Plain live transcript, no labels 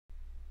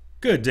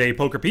Good day,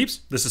 poker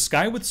peeps. This is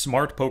Sky with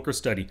Smart Poker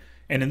Study,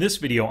 and in this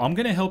video I'm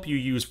going to help you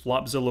use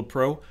Flopzilla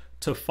Pro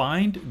to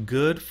find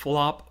good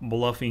flop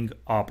bluffing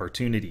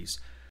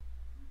opportunities.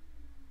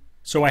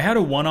 So I had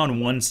a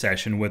one-on-one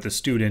session with a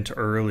student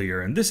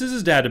earlier, and this is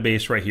his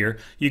database right here.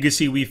 You can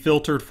see we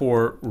filtered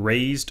for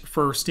raised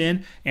first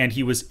in, and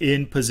he was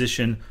in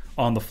position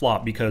on the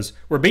flop because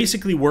we're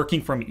basically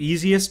working from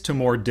easiest to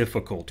more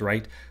difficult,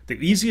 right? The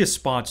easiest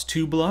spots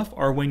to bluff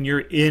are when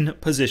you're in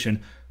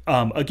position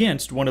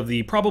against one of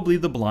the probably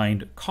the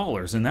blind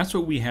callers, and that's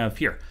what we have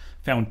here.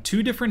 Found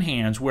two different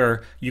hands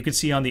where you can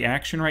see on the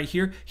action right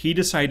here, he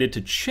decided to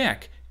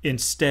check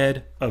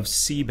instead of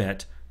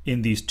cbet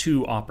in these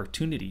two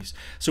opportunities.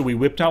 So we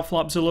whipped out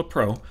Flopzilla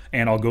Pro,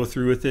 and I'll go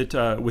through with it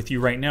with you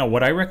right now.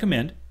 What I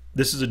recommend,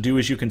 this is a do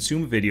as you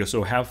consume video,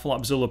 so have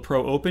Flopzilla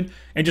Pro open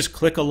and just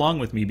click along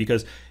with me,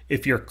 because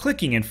if you're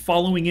clicking and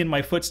following in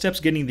my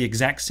footsteps, getting the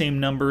exact same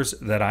numbers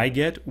that I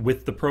get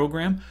with the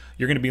program,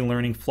 you're going to be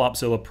learning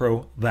Flopzilla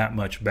Pro that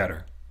much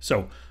better.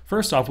 So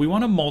first off, we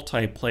want a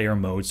multiplayer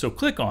mode, so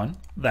click on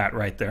that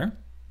right there.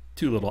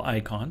 Two little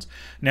icons.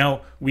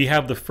 Now we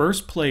have the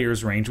first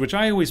player's range, which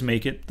I always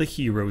make it the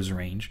hero's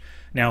range.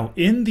 Now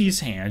in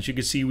these hands, you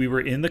can see we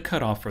were in the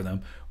cutoff for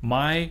them.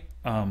 My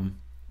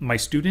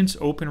student's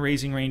open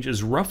raising range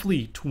is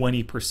roughly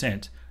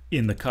 20%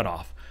 in the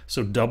cutoff.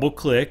 So double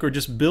click or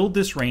just build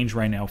this range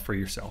right now for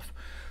yourself.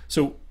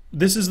 So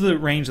this is the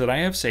range that I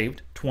have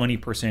saved,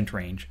 20%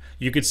 range.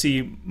 You could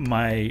see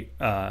my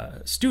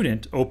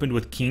student opened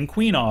with King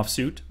Queen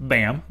offsuit,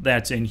 bam,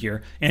 that's in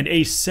here, and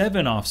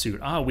Ace-7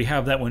 offsuit. We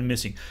have that one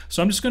missing.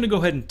 So I'm just going to go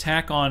ahead and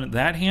tack on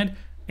that hand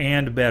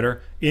and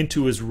better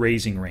into his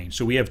raising range.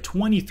 So we have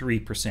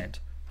 23%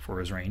 for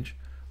his range.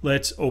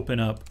 Let's open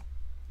up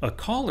a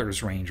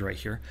caller's range right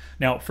here.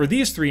 Now for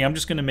these three, I'm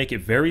just going to make it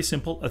very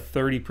simple, a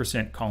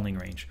 30% calling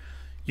range.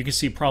 You can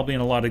see probably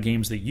in a lot of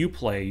games that you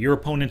play, your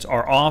opponents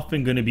are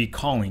often going to be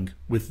calling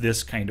with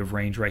this kind of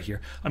range right here.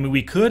 I mean,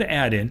 we could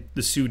add in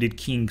the suited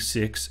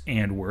King-6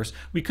 and worse.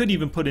 We could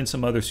even put in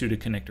some other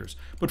suited connectors.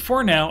 But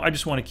for now, I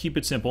just want to keep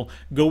it simple.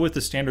 Go with the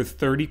standard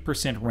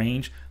 30%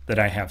 range that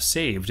I have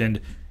saved.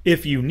 And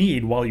if you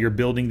need, while you're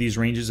building these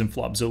ranges in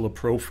Flopzilla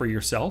Pro for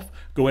yourself,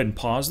 go ahead and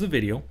pause the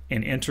video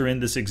and enter in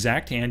this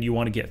exact hand. You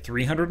want to get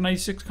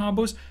 396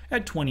 combos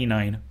at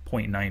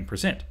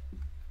 29.9%.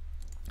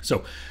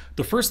 So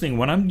the first thing,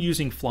 when I'm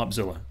using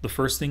Flopzilla, the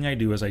first thing I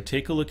do is I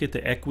take a look at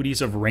the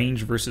equities of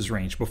range versus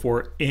range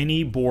before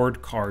any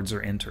board cards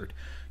are entered.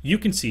 You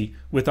can see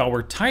with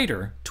our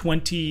tighter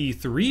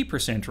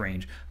 23%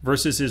 range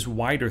versus his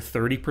wider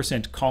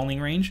 30%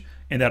 calling range,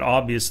 and that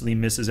obviously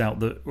misses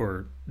out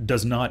or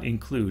does not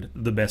include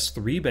the best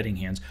 3-betting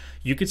hands.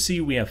 You can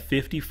see we have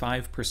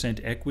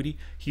 55% equity.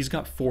 He's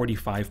got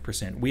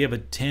 45%. We have a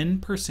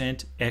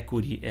 10%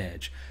 equity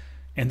edge.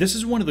 And this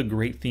is one of the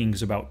great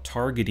things about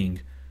targeting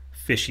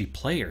fishy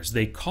players.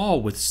 They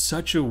call with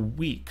such a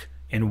weak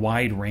and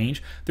wide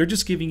range. They're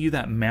just giving you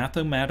that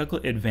mathematical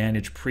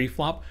advantage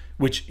pre-flop,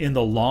 which in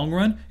the long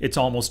run, it's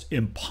almost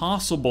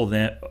impossible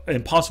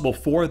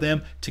for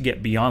them to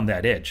get beyond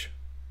that edge.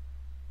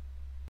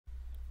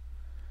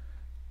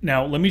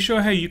 Now, let me show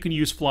you how you can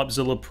use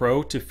Flopzilla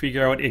Pro to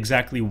figure out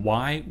exactly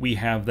why we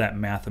have that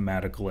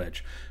mathematical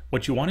edge.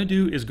 What you want to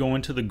do is go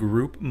into the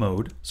group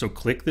mode. So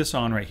click this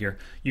on right here.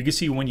 You can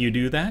see when you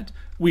do that,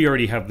 we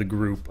already have the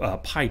group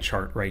pie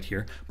chart right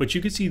here, but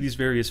you can see these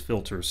various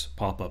filters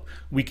pop up.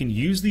 We can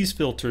use these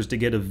filters to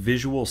get a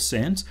visual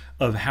sense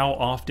of how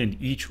often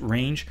each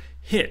range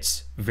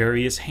hits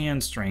various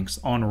hand strengths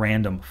on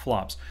random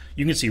flops.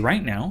 You can see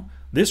right now,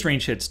 this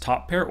range hits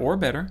top pair or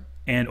better,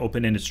 and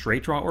open-ended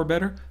straight draw or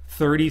better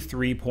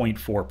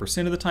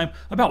 33.4% of the time,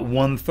 about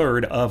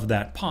 1/3 of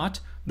that pot.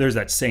 There's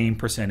that same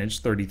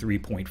percentage,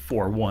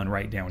 33.41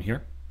 right down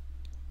here.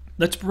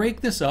 Let's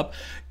break this up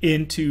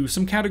into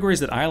some categories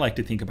that I like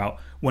to think about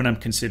when I'm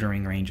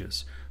considering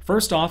ranges.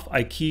 First off,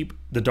 I keep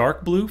the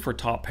dark blue for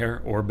top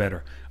pair or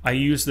better. I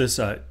use this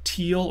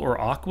teal or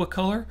aqua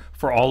color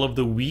for all of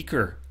the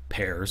weaker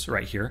pairs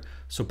right here.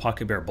 So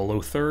pocket pair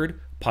below third,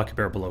 pocket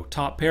pair below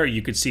top pair.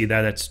 You could see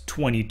that that's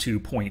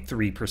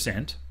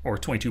 22.3% or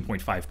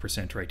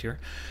 22.5% right here.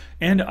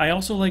 And I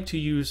also like to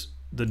use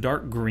the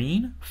dark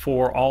green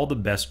for all the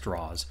best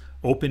draws,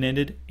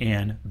 open-ended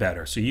and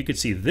better. So you could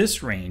see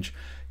this range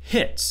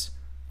hits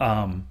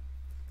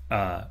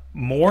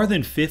more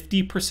than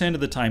 50%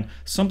 of the time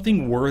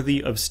something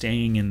worthy of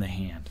staying in the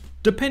hand,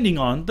 depending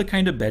on the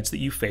kind of bets that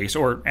you face,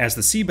 or as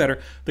the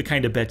cbetter, the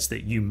kind of bets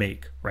that you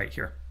make right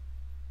here.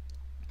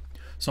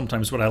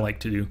 Sometimes what I like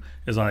to do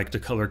is I like to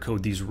color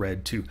code these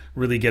red to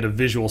really get a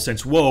visual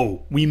sense.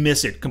 Whoa, we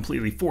miss it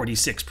completely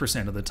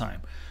 46% of the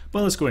time.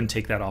 But let's go ahead and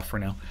take that off for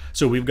now.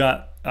 So we've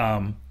got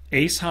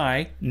ace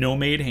high, no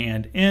made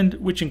hand, and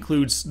which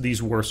includes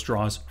these worst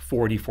draws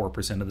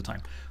 44% of the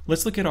time.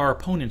 Let's look at our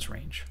opponent's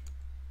range.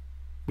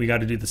 We got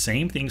to do the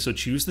same thing, so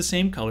choose the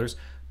same colors.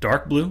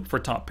 Dark blue for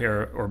top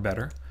pair or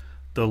better,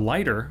 the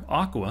lighter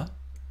aqua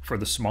for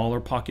the smaller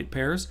pocket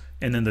pairs,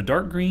 and then the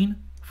dark green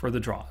for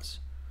the draws.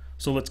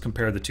 So let's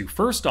compare the two.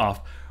 First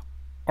off,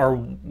 our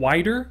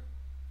wider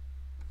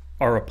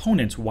our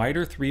opponent's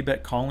wider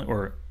 3-bet calling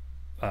or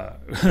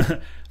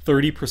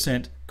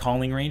 30%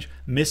 calling range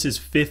misses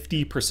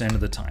 50% of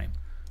the time.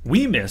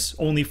 We miss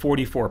only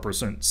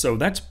 44%, so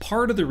that's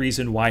part of the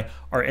reason why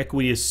our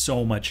equity is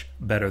so much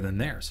better than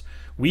theirs.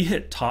 We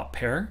hit top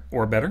pair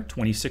or better,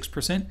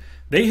 26%.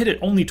 They hit it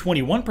only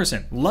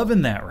 21%.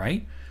 Loving that,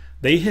 right?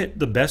 They hit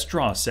the best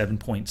draw,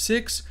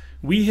 7.6.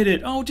 We hit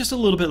it, just a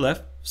little bit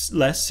less,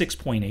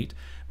 6.8.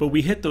 But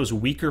we hit those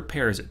weaker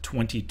pairs at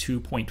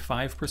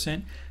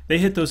 22.5%. They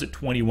hit those at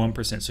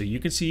 21%. So you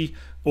can see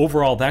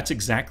overall, that's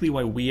exactly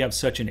why we have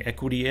such an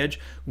equity edge.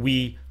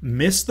 We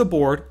miss the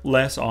board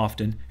less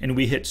often, and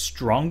we hit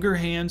stronger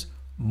hands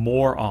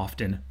more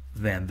often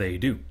than they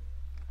do.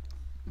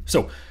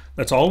 So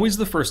that's always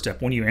the first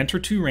step. When you enter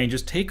two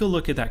ranges, take a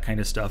look at that kind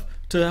of stuff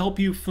to help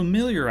you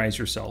familiarize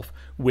yourself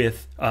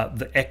with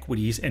the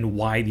equities and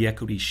why the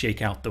equities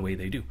shake out the way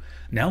they do.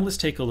 Now let's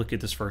take a look at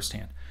this first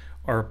hand.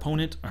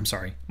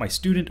 My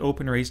student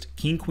open raised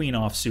king queen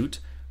offsuit,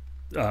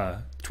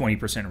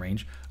 20%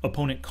 range.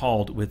 Opponent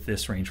called with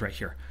this range right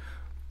here.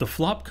 The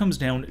flop comes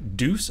down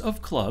deuce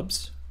of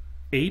clubs,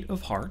 8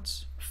 of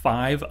hearts,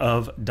 5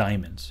 of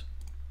diamonds.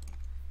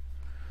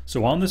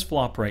 So on this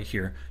flop right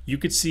here, you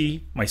could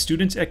see my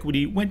student's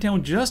equity went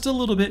down just a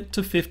little bit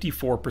to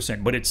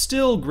 54%, but it's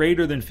still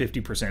greater than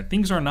 50%.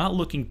 Things are not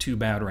looking too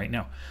bad right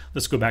now.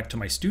 Let's go back to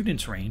my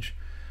student's range.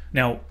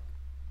 Now,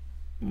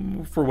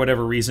 for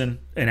whatever reason,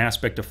 an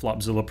aspect of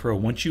Flopzilla Pro,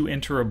 once you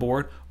enter a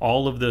board,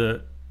 all of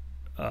the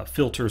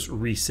filters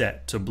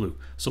reset to blue.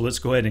 So let's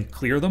go ahead and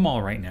clear them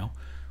all right now.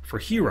 For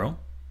hero,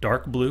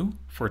 dark blue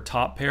for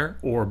top pair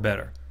or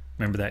better.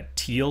 Remember that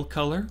teal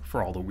color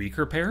for all the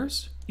weaker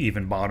pairs,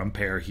 even bottom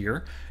pair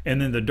here. And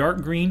then the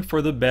dark green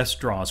for the best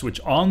draws, which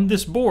on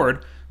this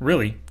board,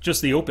 really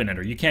just the open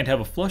ender. You can't have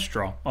a flush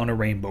draw on a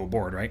rainbow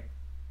board, right?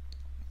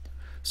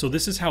 So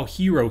this is how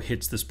hero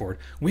hits this board.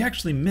 We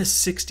actually miss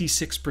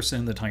 66%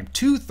 of the time.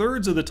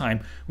 2/3 of the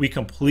time, we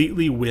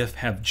completely whiff,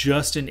 have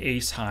just an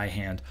ace high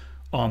hand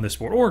on this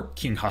board, or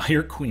king high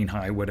or queen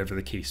high, whatever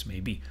the case may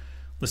be.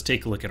 Let's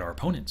take a look at our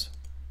opponents.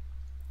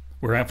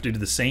 We're going to have to do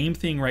the same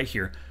thing right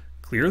here.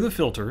 Clear the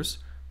filters,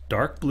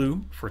 dark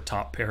blue for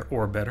top pair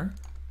or better,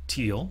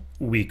 teal,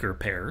 weaker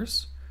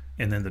pairs,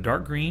 and then the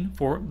dark green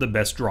for the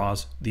best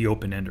draws, the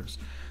open enders.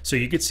 So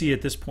you can see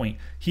at this point,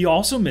 he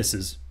also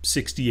misses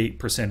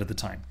 68% of the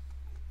time.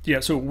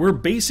 Yeah, so we're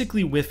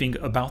basically whiffing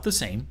about the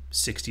same,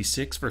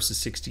 66 versus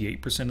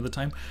 68% of the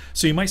time.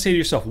 So you might say to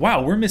yourself,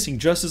 wow, we're missing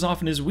just as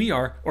often as we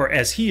are, or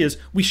as he is,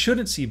 we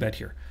shouldn't c-bet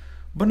here.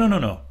 But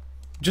no.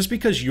 Just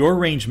because your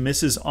range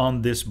misses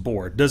on this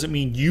board doesn't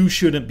mean you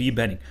shouldn't be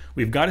betting.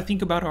 We've got to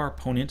think about our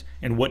opponent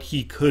and what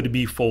he could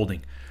be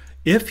folding.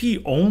 If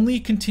he only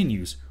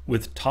continues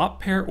with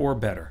top pair or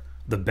better,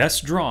 the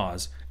best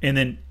draws, and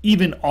then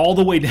even all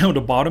the way down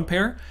to bottom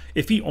pair,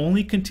 if he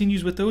only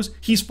continues with those,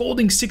 he's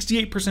folding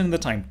 68% of the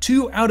time.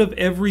 2 out of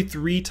every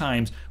 3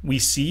 times we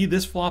see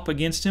this flop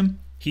against him,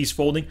 he's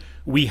folding.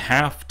 We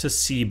have to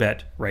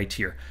c-bet right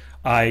here.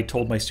 I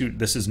told my student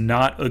this is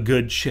not a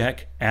good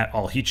check at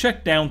all. He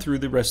checked down through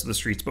the rest of the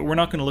streets, but we're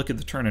not going to look at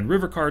the turn and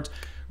river cards.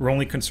 We're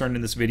only concerned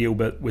in this video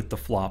with the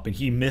flop, and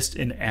he missed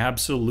an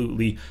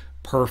absolutely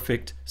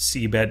perfect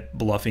c-bet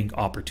bluffing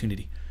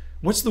opportunity.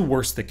 What's the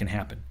worst that can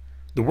happen?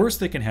 The worst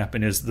that can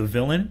happen is the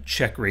villain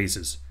check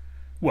raises.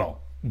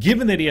 Well,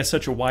 given that he has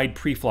such a wide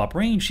pre-flop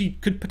range, he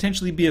could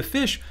potentially be a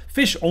fish.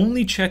 Fish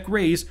only check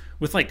raise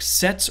with like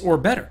sets or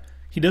better.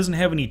 He doesn't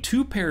have any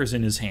 2 pairs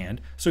in his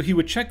hand, so he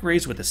would check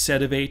raise with a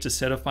set of 8s, a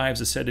set of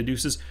 5s, a set of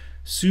deuces.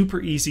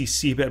 Super easy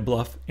c-bet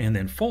bluff and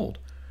then fold.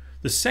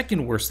 The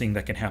second worst thing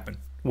that can happen,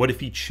 what if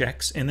he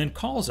checks and then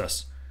calls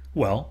us?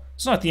 Well,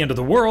 it's not the end of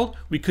the world.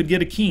 We could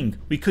get a king.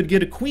 We could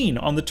get a queen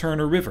on the turn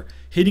or river,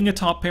 hitting a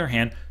top pair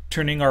hand,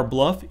 turning our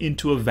bluff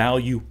into a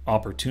value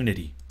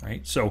opportunity,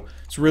 right? So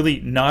it's really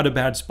not a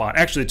bad spot.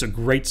 Actually, it's a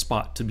great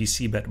spot to be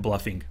c-bet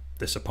bluffing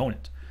this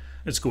opponent.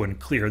 Let's go ahead and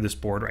clear this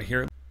board right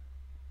here.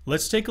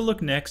 Let's take a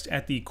look next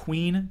at the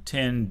Queen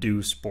 10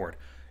 deuce board.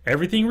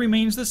 Everything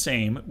remains the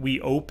same. We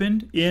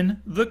opened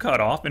in the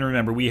cutoff, and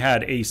remember, we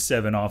had a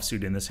 7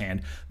 offsuit in this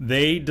hand.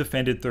 They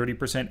defended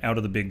 30% out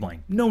of the big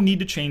blind. No need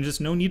to change this.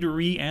 No need to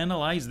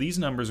reanalyze these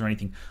numbers or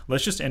anything.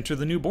 Let's just enter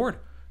the new board.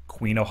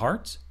 Queen of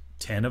hearts,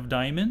 10 of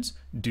diamonds,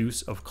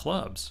 deuce of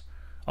clubs.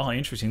 Oh,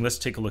 interesting. Let's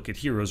take a look at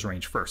hero's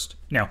range first.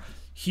 Now,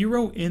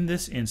 hero in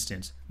this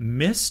instance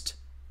missed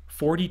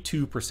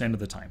 42% of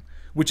the time,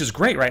 which is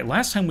great, right?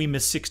 Last time we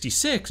missed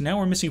 66, now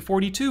we're missing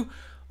 42.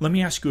 Let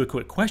me ask you a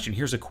quick question.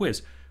 Here's a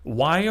quiz.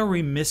 Why are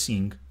we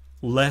missing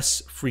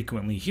less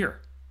frequently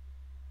here?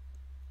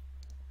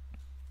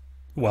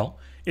 Well,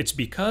 it's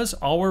because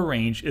our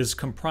range is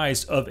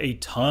comprised of a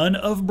ton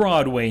of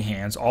Broadway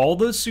hands, all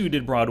the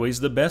suited Broadways,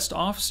 the best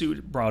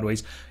offsuit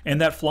Broadways, and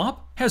that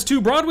flop has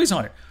 2 Broadways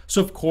on it.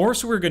 So of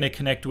course we're going to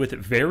connect with it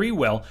very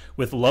well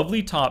with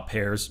lovely top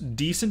pairs,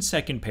 decent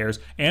second pairs,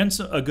 and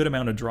a good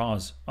amount of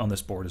draws on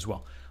this board as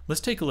well.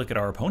 Let's take a look at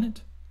our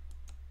opponent.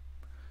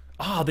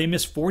 They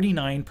missed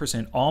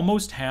 49%,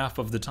 almost half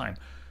of the time.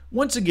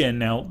 Once again,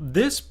 now,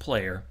 this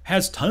player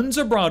has tons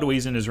of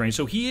broadways in his range,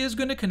 so he is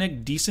going to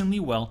connect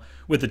decently well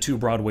with the 2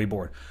 Broadway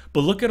board.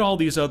 But look at all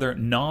these other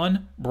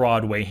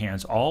non-Broadway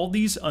hands, all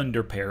these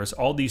underpairs,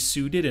 all these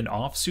suited and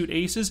offsuit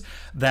aces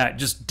that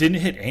just didn't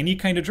hit any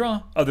kind of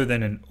draw other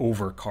than an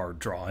overcard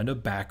draw and a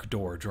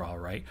backdoor draw,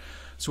 right?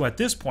 So at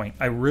this point,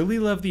 I really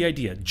love the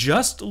idea.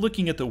 Just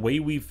looking at the way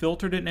we've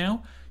filtered it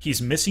now,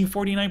 he's missing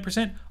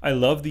 49%. I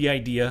love the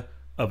idea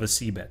of a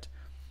cbet.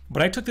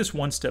 But I took this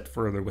one step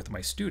further with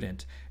my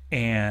student,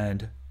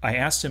 and I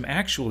asked him,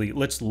 actually,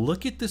 let's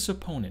look at this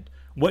opponent.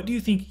 What do you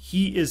think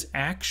he is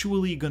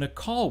actually going to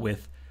call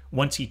with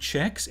once he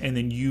checks and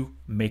then you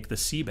make the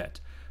cbet?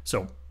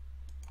 So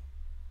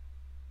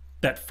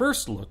that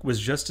first look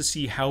was just to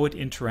see how it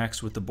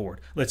interacts with the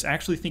board. Let's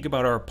actually think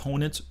about our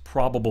opponent's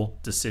probable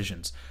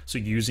decisions. So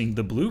using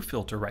the blue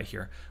filter right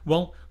here,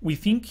 well, we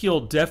think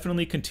he'll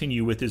definitely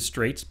continue with his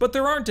straights, but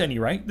there aren't any,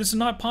 right? This is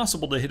not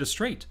possible to hit a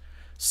straight.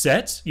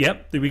 Sets,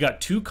 yep, we got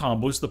 2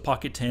 combos, the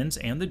pocket 10s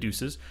and the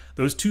deuces.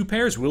 Those 2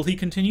 pairs, will he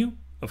continue?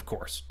 Of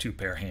course, 2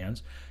 pair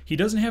hands. He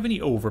doesn't have any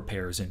over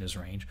pairs in his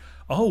range.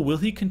 Oh, will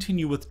he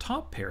continue with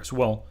top pairs?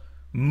 Well,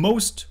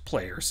 most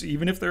players,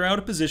 even if they're out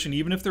of position,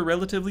 even if they're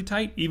relatively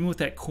tight, even with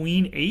that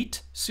queen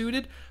 8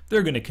 suited,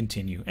 they're going to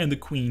continue. And the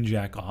queen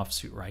jack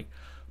offsuit, right?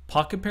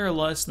 Pocket pair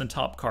less than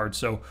top card.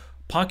 So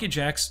pocket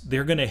jacks,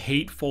 they're going to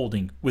hate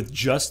folding with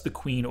just the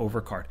queen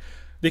overcard.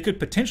 They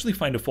could potentially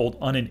find a fold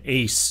on an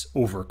ace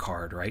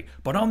overcard, right?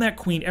 But on that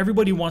queen,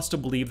 everybody wants to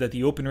believe that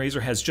the open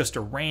raiser has just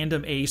a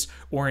random ace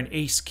or an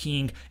ace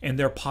king, and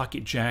their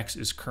pocket jacks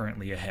is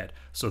currently ahead.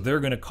 So they're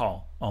going to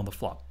call on the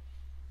flop.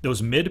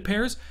 Those mid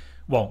pairs,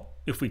 well,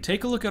 if we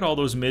take a look at all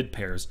those mid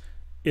pairs,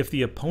 if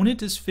the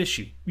opponent is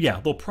fishy, yeah,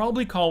 they'll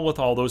probably call with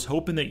all those,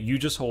 hoping that you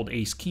just hold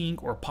ace king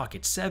or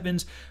pocket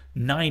 7s,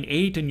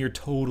 9-8, and you're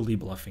totally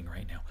bluffing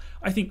right now.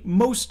 I think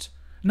most,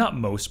 not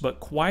most, but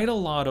quite a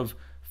lot of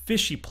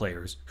fishy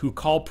players who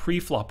call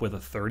pre-flop with a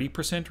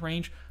 30%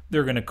 range,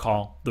 they're going to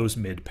call those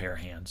mid-pair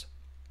hands.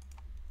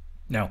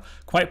 Now,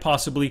 quite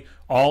possibly,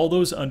 all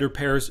those under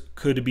pairs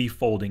could be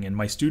folding, and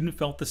my student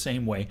felt the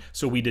same way,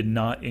 so we did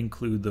not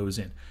include those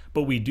in.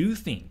 But we do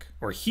think,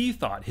 or he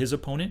thought, his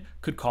opponent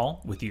could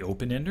call with the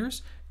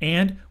open-enders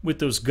and with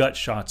those gut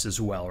shots as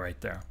well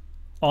right there.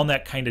 On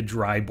that kind of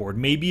dry board.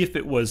 Maybe if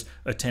it was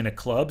a 10 of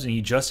clubs and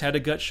he just had a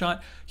gut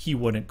shot, he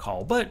wouldn't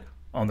call. But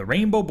on the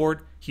rainbow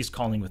board, he's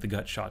calling with the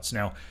gut shots.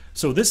 Now,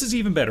 so this is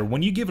even better.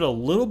 When you give it a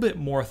little bit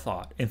more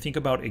thought and think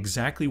about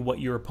exactly what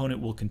your opponent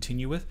will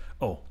continue with,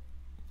 oh,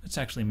 let's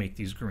actually make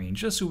these green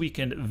just so we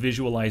can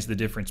visualize the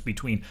difference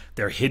between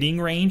their hitting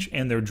range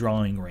and their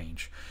drawing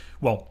range.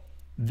 Well,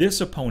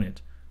 this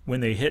opponent,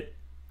 when they hit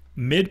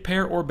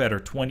mid-pair or better,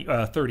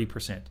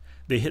 30%,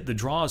 they hit the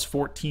draws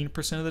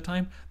 14% of the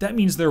time. That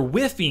means they're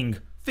whiffing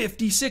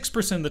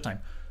 56% of the time,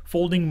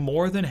 folding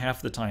more than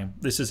half the time.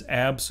 This is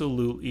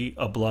absolutely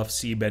a bluff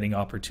c-betting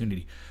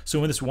opportunity.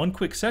 So in this one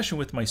quick session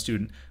with my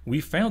student,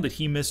 we found that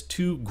he missed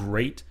 2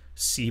 great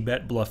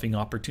c-bet bluffing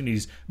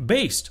opportunities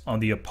based on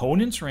the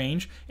opponent's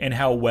range and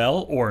how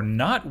well or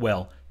not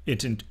well it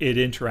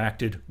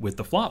interacted with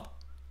the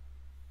flop.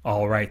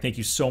 All right, thank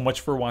you so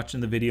much for watching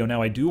the video.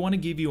 Now I do want to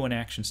give you an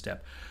action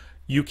step.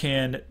 You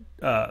can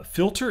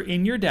filter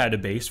in your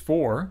database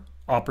for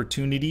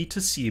opportunity to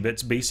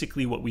cbets,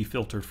 basically what we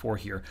filtered for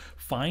here.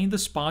 Find the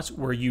spots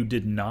where you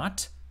did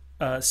not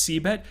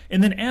cbet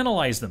and then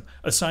analyze them.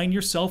 Assign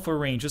yourself a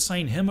range,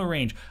 assign him a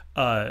range,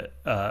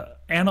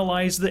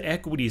 analyze the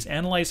equities,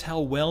 analyze how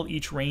well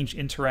each range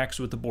interacts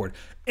with the board.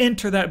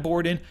 Enter that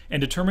board in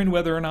and determine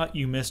whether or not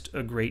you missed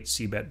a great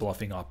cbet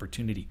bluffing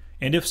opportunity.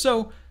 And if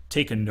so,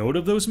 take a note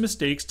of those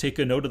mistakes, take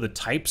a note of the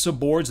types of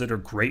boards that are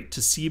great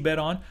to cbet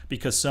on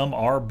because some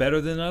are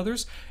better than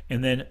others,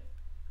 and then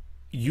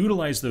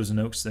utilize those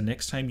notes the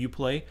next time you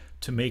play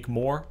to make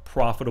more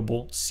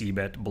profitable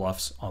cbet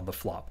bluffs on the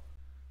flop.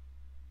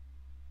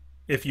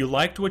 If you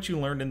liked what you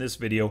learned in this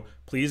video,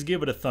 please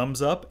give it a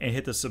thumbs up and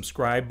hit the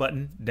subscribe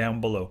button down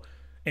below.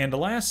 And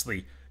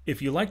lastly,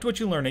 if you liked what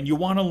you learned and you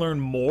want to learn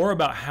more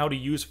about how to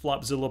use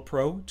Flopzilla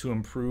Pro to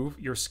improve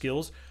your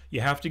skills,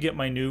 you have to get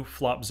my new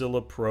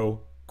Flopzilla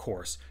Pro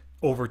course.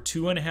 Over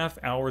 2.5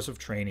 hours of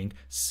training,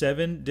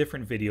 7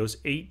 different videos,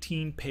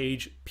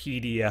 18-page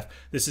PDF.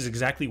 This is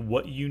exactly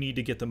what you need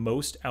to get the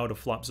most out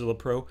of Flopzilla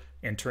Pro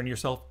and turn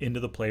yourself into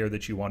the player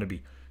that you want to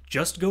be.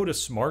 Just go to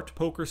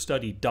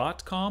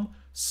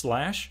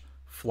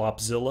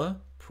smartpokerstudy.com/Flopzilla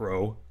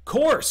Pro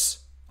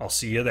course. I'll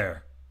see you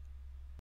there.